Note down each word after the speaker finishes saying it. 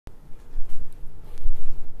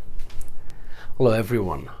Hello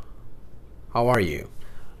everyone, how are you.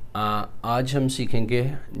 आज हम सीखेंगे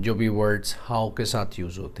जो भी वर्ड्स हाउ के साथ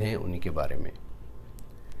यूज़ होते हैं उन्हीं के बारे में,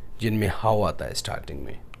 जिनमें हाउ आता है स्टार्टिंग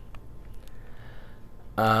में।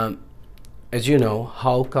 एज यू नो,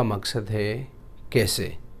 हाउ का मकसद है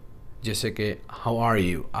कैसे। जैसे कि हाउ आर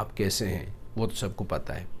यू, आप कैसे हैं, वो तो सबको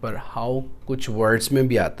पता है, पर हाउ कुछ वर्ड्स में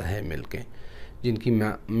भी आता है मिलके, जिनकी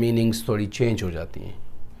मीनिंग्स थोड़ी चेंज हो जाती हैं।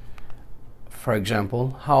 फॉर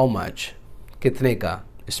एग्ज़ाम्पल, हाउ मच, कितने का।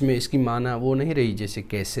 इसमें इसकी माना वो नहीं रही जैसे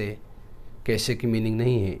कैसे, कैसे की मीनिंग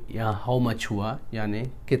नहीं है। यहाँ हाउ मच हुआ यानी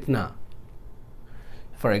कितना।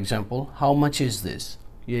 For example, how much is this,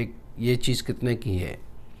 ये चीज़ कितने की है।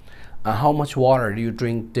 How much water do you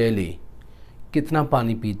drink daily, कितना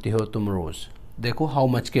पानी पीते हो तुम रोज़। देखो, हाउ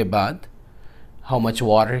मच के बाद, हाउ मच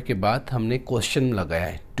वाटर के बाद हमने क्वेश्चन लगाया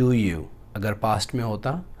है, डू यू। अगर पास्ट में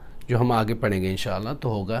होता, जो हम आगे पढ़ेंगे इंशाल्लाह, तो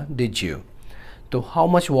होगा डिड यू। तो how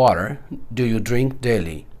much water do you drink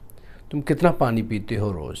daily, तुम कितना पानी पीते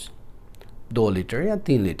हो रोज़, 2 लीटर या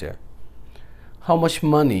 3 litre. How much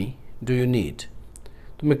money do you need,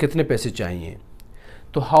 तुम्हें कितने पैसे चाहिए।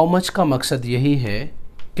 तो हाउ मच का मकसद यही है,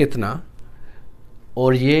 कितना,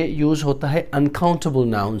 और ये यूज़ होता है अनकाउंटेबल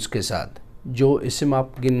नाउन्स के साथ, जो इसम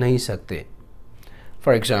आप गिन नहीं सकते।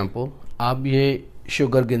 फॉर एग्ज़ाम्पल, आप ये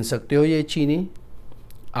शुगर गिन सकते हो, ये चीनी,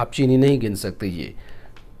 आप चीनी नहीं गिन सकते ये,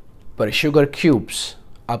 पर शुगर क्यूब्स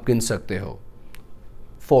आप गिन सकते हो,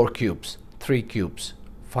 4 क्यूब्स, 3 क्यूब्स,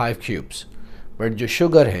 5 क्यूब्स। बट जो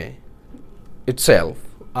शुगर है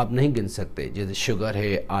इट्सेल्फ आप नहीं गिन सकते। जैसे शुगर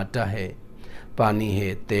है, आटा है, पानी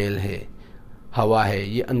है, तेल है, हवा है,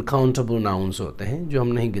 ये अनकाउंटेबल नाउन्स होते हैं जो हम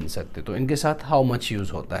नहीं गिन सकते। तो इनके साथ हाउ मच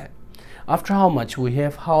यूज़ होता है। After how much we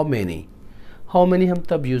have how many. How many हम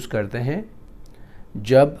तब यूज़ करते हैं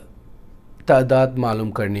जब तादाद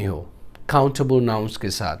मालूम करनी हो, काउंटेबल नाउन्स के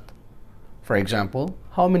साथ। For example,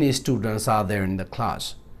 how many students are there in the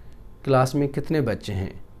class, class में कितने बच्चे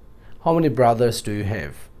हैं। How many brothers do you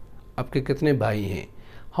have, आपके कितने भाई हैं।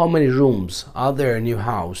 How many rooms are there in your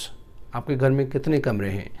house, आपके घर में कितने कमरे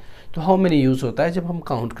हैं। तो हाउ मेनी यूज़ होता है जब हम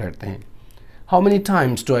काउंट करते हैं। How many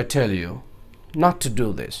times do I tell you not to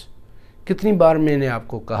do this, कितनी बार मैंने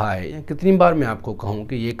आपको कहा है या कितनी बार मैं आपको कहूँ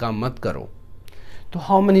कि ये काम मत करो। तो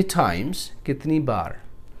हाउ मेनी टाइम्स, कितनी बार।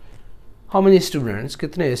 हाउ मेनी स्टूडेंट्स,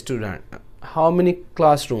 कितने student. How many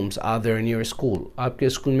classrooms are there in your school, आपके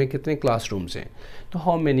स्कूल में कितने क्लासरूम्स हैं। तो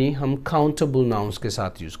हाउ मेनी हम काउंटेबल नाउन्स के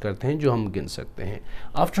साथ यूज़ करते हैं, जो हम गिन सकते हैं।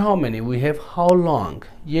 After how many we have how long,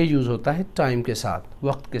 ये यूज़ होता है टाइम के साथ,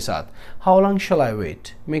 वक्त के साथ। How long shell I wait,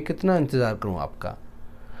 मैं कितना इंतज़ार करूँ आपका।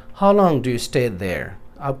 How long do you stay there,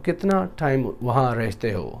 आप कितना टाइम वहाँ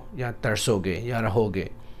रहते हो या तरसोगे या रहोगे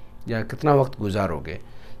या कितना वक्त गुजारोगे।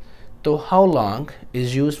 तो how long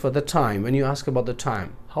is use for the time. When you ask about the time,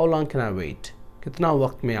 how long can I wait, कितना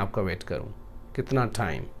वक्त मैं आपका वेट करूं, कितना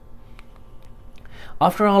time.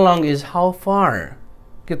 After how long is how far,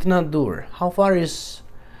 कितना दूर। How far is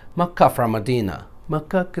Mecca from Medina,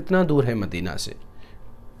 मक्का कितना दूर है मदीना से।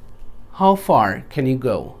 How far can you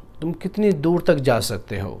go, तुम कितनी दूर तक जा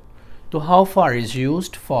सकते हो। तो how far is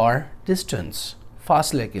used for distance,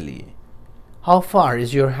 फासले के लिए। How far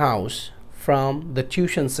is your house from the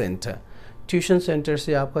tuition centre, tuition centre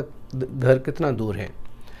से आपका घर कितना दूर है।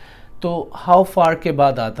 तो हाउ फार के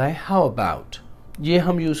बाद आता है हाउ अबाउट, ये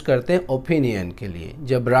हम यूज़ करते हैं ओपिनियन के लिए,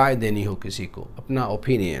 जब राय देनी हो किसी को, अपना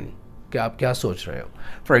ओपिनियन कि आप क्या सोच रहे हो।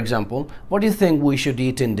 For example, what do you think we should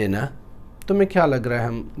eat in dinner, तुम्हें क्या लग रहा है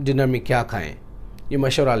हम डिनर में क्या खाएं। ये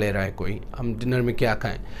मशवरा ले रहा है कोई, हम डिनर में क्या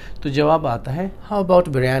खाएं। तो जवाब आता है हाउ अबाउट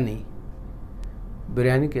बिरयानी,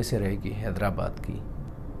 बिरयानी कैसे रहेगी हैदराबाद की।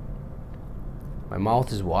 My mouth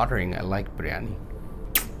is watering, I like biryani.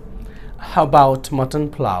 How about mutton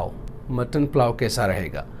pulao, mutton pulao कैसा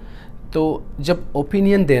रहेगा। तो जब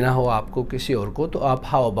ओपिनियन देना हो आपको किसी और को, तो आप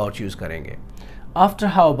हाउ अबाउट यूज़ करेंगे। After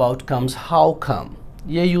how about comes how come,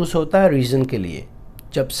 ये यूज़ होता है रीज़न के लिए,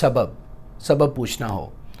 जब सबब पूछना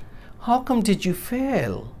हो। How come did you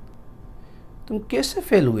fail, तुम कैसे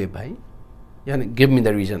फेल हुए भाई, यानी give me the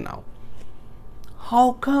reason now.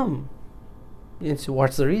 How come means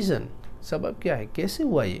what's the reason, सबब क्या है, कैसे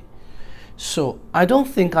हुआ ये। सो I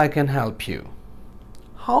don't think I can help you,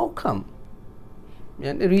 how come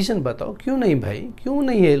यानी रीज़न बताओ, क्यों नहीं भाई, क्यों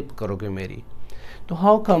नहीं हेल्प करोगे मेरी। तो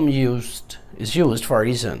how come is used for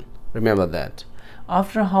reason, remember that.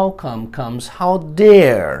 After how come comes how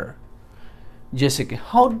dare, जैसे कि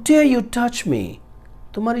how dare you touch me,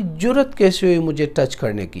 तुम्हारी जुर्रत कैसे हुई मुझे टच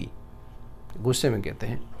करने की, गुस्से में कहते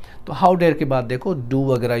हैं। तो हाउ डेयर के बाद देखो डू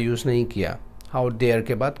वगैरह यूज़ नहीं किया, हाउ डेयर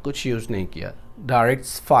के बाद कुछ यूज़ नहीं किया, डायरेक्ट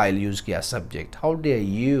फाइल यूज़ किया, subject. How dare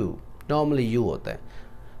you, normally you होता है।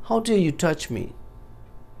 How dare you touch me,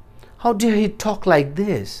 how dare he talk like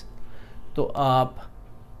this. तो आप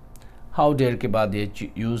हाउ डेयर के बाद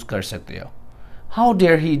ये यूज़ कर सकते हो। How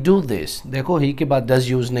dare he do this, देखो ही के बाद डज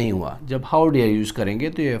यूज़ नहीं हुआ। जब हाउ डेयर यूज़ करेंगे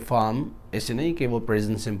तो ये फॉर्म ऐसे नहीं कि वो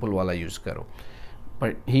प्रेजेंट सिंपल वाला यूज़ करो,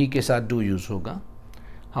 पर ही के साथ डू यूज़ होगा।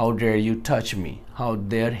 How dare you touch me, how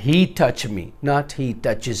dare he touch me, not he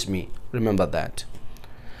touches me, remember that.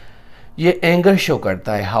 ये एंगर शो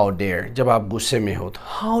करता है हाउ डेयर, जब आप गुस्से में हो तो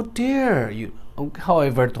how dare you. How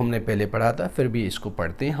ever तो हमने पहले पढ़ा था, फिर भी इसको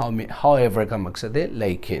पढ़ते हैं। हाउ एवर का मकसद है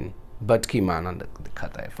लेकिन, बट की माना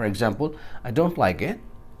दिखाता है। For example, I don't like it,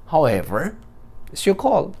 how ever its your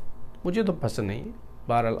call, मुझे तो पसंद नहीं है,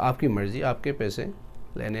 बहरहाल आपकी मर्ज़ी, आपके पैसे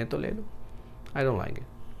लेने तो ले लो, आई डोंट लाइक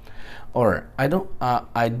इट। और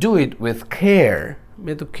I do it with care,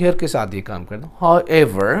 मैं तो केयर के साथ ये काम करता हूँ। How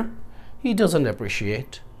ever he doesn't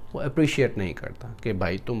appreciate, वो अप्रिशिएट नहीं करता कि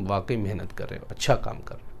भाई तुम वाकई मेहनत कर रहे हो, अच्छा काम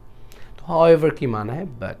कर रहे हो। तो हाउ एवर की माना है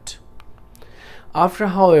but. After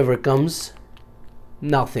how ever comes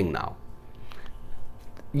nothing now.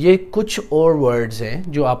 ये कुछ और वर्ड्स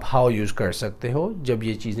हैं जो आप हाउ यूज़ कर सकते हो जब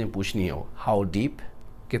ये चीज़ें पूछनी हो। हाउ डीप,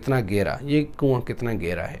 कितना गहरा, ये कुआं कितना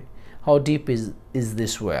गहरा है। How deep is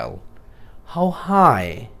this well. How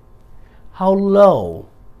high, how low,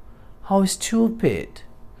 how stupid,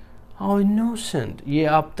 how innocent. ये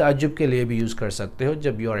आप ताज्जुब के लिए भी यूज़ कर सकते हो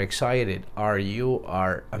जब यू आर एक्साइटेड और यू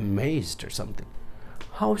आर अमेज्ड और something.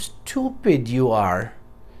 How stupid you are,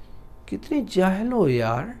 कितने जाहिल हो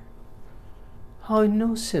यार। हाउ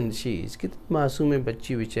इनोसेंट शी इज़, कितनी मासूम है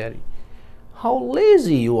बच्ची बेचारी। हाउ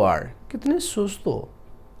लेजी यू आर, कितने सुस्त हो।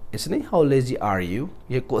 इसलिए हाउ लेजी आर यू,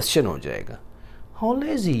 ये क्वेश्चन हो जाएगा। हाउ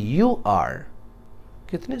लेजी यू आर,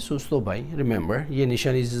 कितने सुस्त हो भाई। रिमेंबर, ये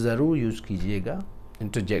निशानी ज़रूर यूज़ कीजिएगा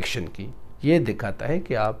इंटरजेक्शन की। ये दिखाता है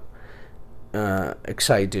कि आप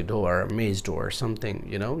एक्साइटेड हो और अमेज्ड हो और something,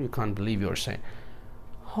 you know, you can't believe your saying.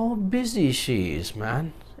 How busy she is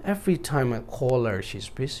man, every time I call her she's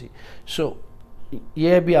busy. So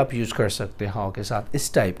ये भी आप यूज़ कर सकते हैं हाउ के साथ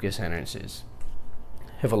इस टाइप के sentences.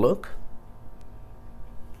 Have a look.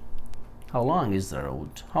 How long is the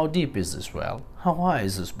road? How deep is this well? How high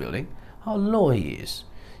is this building? How low he is.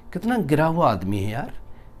 कितना गिरा हुआ आदमी है यार,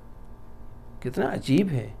 कितना अजीब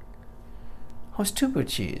है। How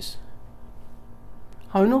stupid she is.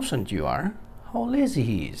 How innocent you are. How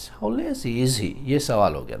lazy he is. How lazy is he. ये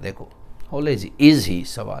सवाल हो गया, देखो। How lazy is he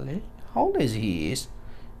सवाल है, how lazy he is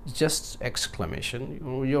just exclamation,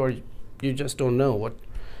 you just don't know what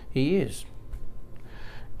he is,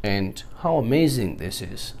 and how amazing this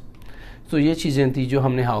is. तो ये चीज़ें थी जो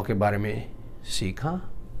हमने हाउ के बारे में सीखा।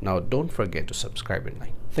 Now don't forget to subscribe and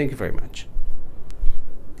like. Thank you very much.